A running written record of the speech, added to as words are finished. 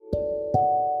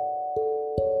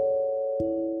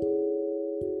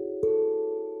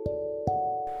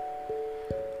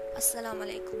अस्सलाम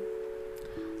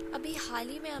वालेकुम। अभी हाल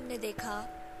ही में हमने देखा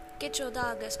कि 14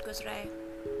 अगस्त गुजरा है,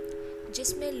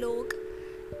 जिसमें लोग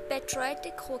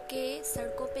पेट्रियाटिक होके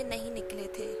सड़कों पे नहीं निकले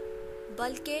थे,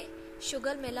 बल्कि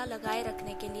शुगर मेला लगाए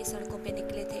रखने के लिए सड़कों पे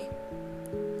निकले थे,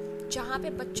 जहाँ पे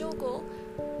बच्चों को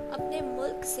अपने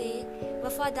मुल्क से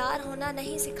वफादार होना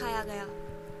नहीं सिखाया गया।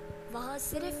 वहाँ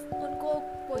सिर्फ उनको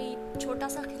कोई छोटा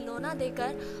सा खिलौना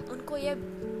देकर उनको ये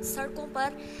सड़कों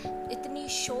पर इतनी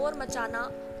शोर मचाना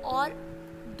और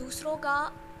दूसरों का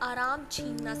आराम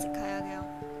छीनना सिखाया गया।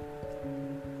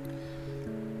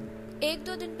 एक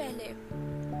दो दिन पहले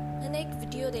मैंने एक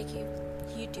वीडियो देखी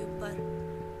यूट्यूब पर,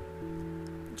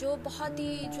 जो बहुत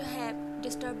ही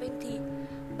डिस्टर्बिंग थी।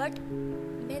 बट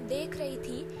मैं देख रही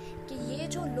थी कि ये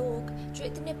जो लोग जो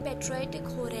इतने पेट्रियाटिक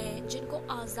हो रहे हैं, जिनको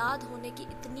आज़ाद होने की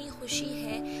इतनी खुशी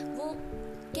है, वो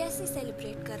कैसे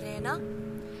सेलिब्रेट कर रहे हैं ना।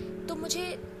 तो मुझे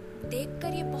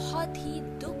देखकर ये बहुत ही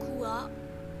दुख हुआ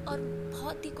और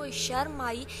बहुत ही कोई शर्म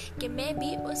आई कि मैं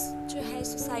भी उस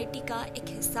सोसाइटी का एक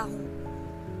हिस्सा हूँ।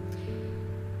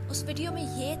 उस वीडियो में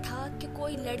ये था कि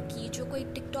कोई लड़की जो कोई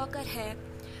टिकटॉकर है,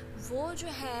 वो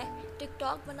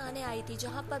टिकटॉक बनाने आई थी,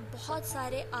 जहाँ पर बहुत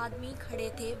सारे आदमी खड़े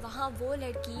थे। वहाँ वो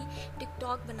लड़की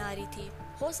टिकटॉक बना रही थी।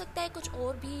 हो सकता है कुछ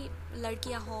और भी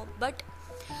लड़कियाँ हों, बट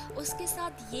उसके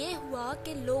साथ ये हुआ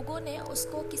कि लोगों ने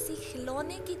उसको किसी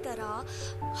खिलौने की तरह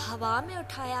हवा में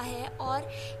उठाया है और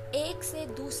एक से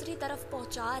दूसरी तरफ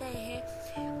पहुंचा रहे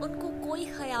हैं। उनको कोई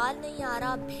ख्याल नहीं आ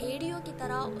रहा, भेड़ियों की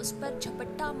तरह उस पर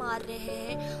झपट्टा मार रहे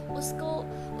हैं,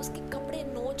 उसके कपड़े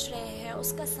नोच रहे हैं,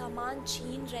 उसका सामान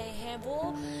छीन रहे हैं। वो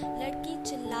लड़की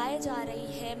चिल्लाए जा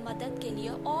रही है मदद के लिए,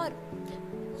 और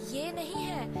ये नहीं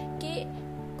है कि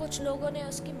कुछ लोगों ने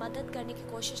उसकी मदद करने की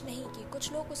कोशिश नहीं की।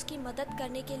 कुछ लोग उसकी मदद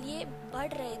करने के लिए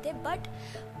बढ़ रहे थे, बट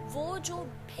वो जो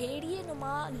भेड़िए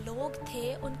नुमा लोग थे,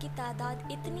 उनकी तादाद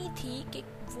इतनी थी कि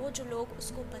वो जो लोग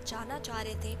उसको बचाना चाह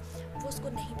रहे थे, वो उसको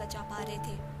नहीं बचा पा रहे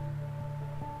थे।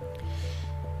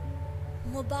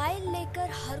 मोबाइल लेकर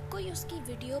हर कोई उसकी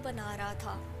वीडियो बना रहा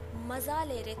था, मज़ा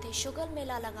ले रहे थे, शुगर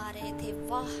मेला लगा रहे थे।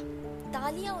 वाह,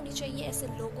 तालियां होनी चाहिए ऐसे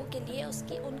लोगों के लिए,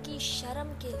 उनकी शर्म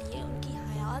के लिए, उनकी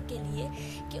हया के लिए,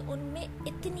 कि उनमें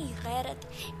इतनी गैरत,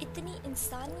 इतनी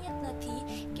इंसानियत न थी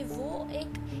कि वो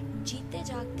एक जीते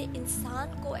जागते इंसान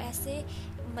को ऐसे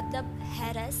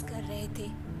हैरेस कर रहे थे,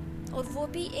 और वो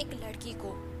भी एक लड़की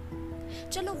को।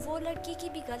 चलो, वो लड़की की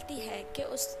भी गलती है कि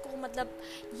उसको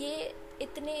ये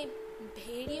इतने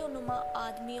भेड़ियों नुमा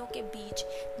आदमियों के बीच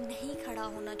नहीं खड़ा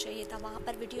होना चाहिए था, वहाँ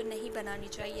पर वीडियो नहीं बनानी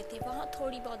चाहिए थी। वहाँ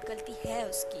थोड़ी बहुत गलती है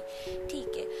उसकी,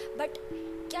 ठीक है। बट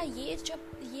क्या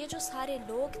ये जो सारे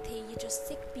लोग थे, ये जो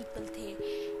सिख पीपल थे,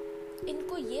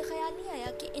 इनको ये ख्याल नहीं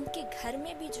आया कि इनके घर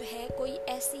में भी कोई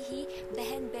ऐसी ही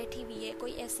बहन बैठी हुई है,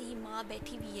 कोई ऐसी ही माँ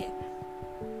बैठी हुई है?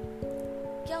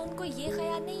 क्या उनको ये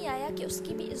ख्याल नहीं आया कि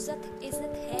उसकी भी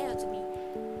इज्जत है आदमी?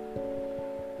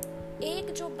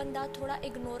 एक जो बंदा थोड़ा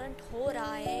इग्नोरेंट हो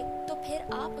रहा है, तो फिर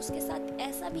आप उसके साथ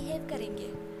ऐसा बिहेव करेंगे?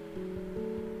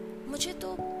 मुझे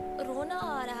तो रोना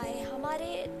आ रहा है। हमारे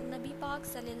नबी पाक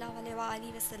सल्लल्लाहु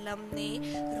अलैहि वसल्लम ने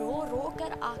रो रो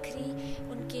कर आखिरी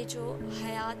उनके जो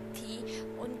हयात थी,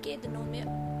 उनके दिनों में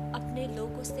अपने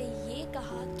लोगों से ये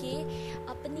कहा कि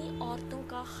अपनी औरतों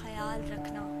का ख्याल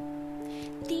रखना।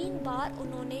 3 बार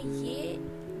उन्होंने ये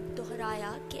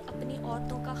दोहराया कि अपनी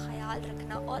औरतों का ख्याल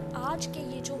रखना। और आज के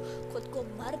ये जो खुद को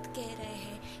मर्द कह रहे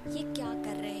हैं, ये क्या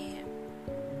कर रहे हैं?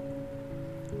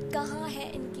 कहाँ है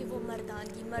इनकी वो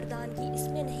मर्दानगी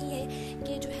इसमें नहीं है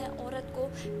कि औरत को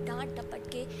डांट टपट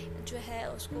के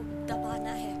उसको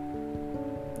दबाना है।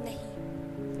 नहीं,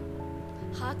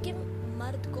 हाकिम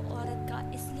मर्द को औरत का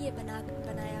इसलिए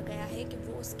बनाया गया है कि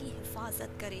वो उसकी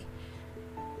हिफाजत करे,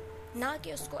 ना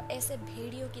कि उसको ऐसे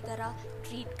भेड़ियों की तरह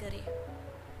ट्रीट करे।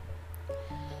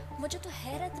 मुझे तो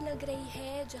हैरत लग रही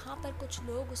है, जहाँ पर कुछ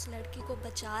लोग उस लड़की को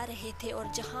बचा रहे थे,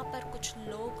 और जहाँ पर कुछ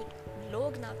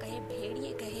लोग ना कहे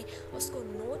भेड़िए कहे, उसको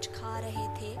नोच खा रहे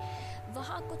थे,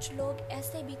 वहाँ कुछ लोग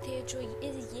ऐसे भी थे जो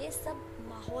ये सब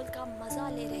माहौल का मज़ा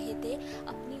ले रहे थे,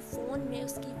 अपनी फ़ोन में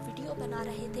उसकी वीडियो बना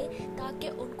रहे थे, ताकि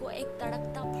उनको एक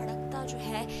तड़कता भड़कता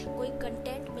कोई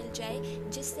कंटेंट मिल जाए,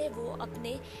 जिससे वो अपने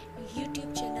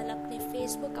यूट्यूब चैनल, अपने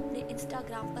फेसबुक, अपने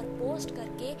इंस्टाग्राम पर पोस्ट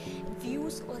करके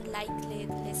व्यूज़ और लाइक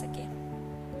ले सके।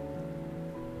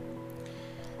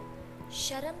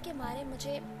 शर्म के मारे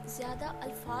मुझे ज़्यादा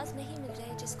अल्फाज नहीं मिल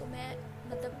रहे जिसको मैं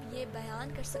ये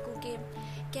बयान कर सकूं कि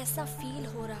कैसा फ़ील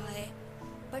हो रहा है।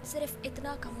 बट सिर्फ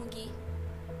इतना कहूँगी,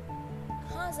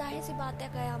 हाँ जाहिर सी बात है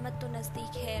क़यामत तो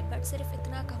नज़दीक है, बट सिर्फ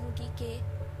इतना कहूँगी कि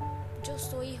जो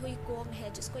सोई हुई कौम है,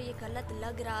 जिसको ये गलत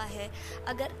लग रहा है,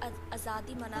 अगर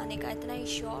आज़ादी मनाने का इतना ही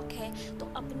शौक़ है, तो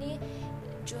अपने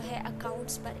जो है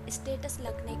अकाउंट्स पर स्टेटस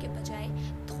लगने के बजाय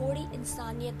थोड़ी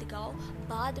इंसानियत दिखाओ,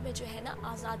 बाद में जो है ना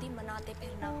आज़ादी मनाते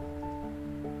फिरना।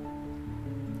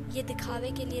 ये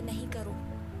दिखावे के लिए नहीं करो,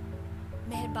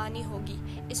 मेहरबानी होगी।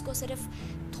 इसको सिर्फ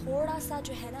थोड़ा सा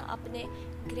जो है ना अपने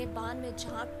गिरेबान में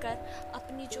झांक कर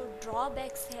अपनी जो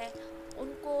ड्रॉबैक्स है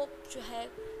उनको जो है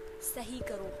सही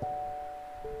करो।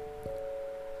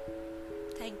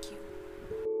 Thank you.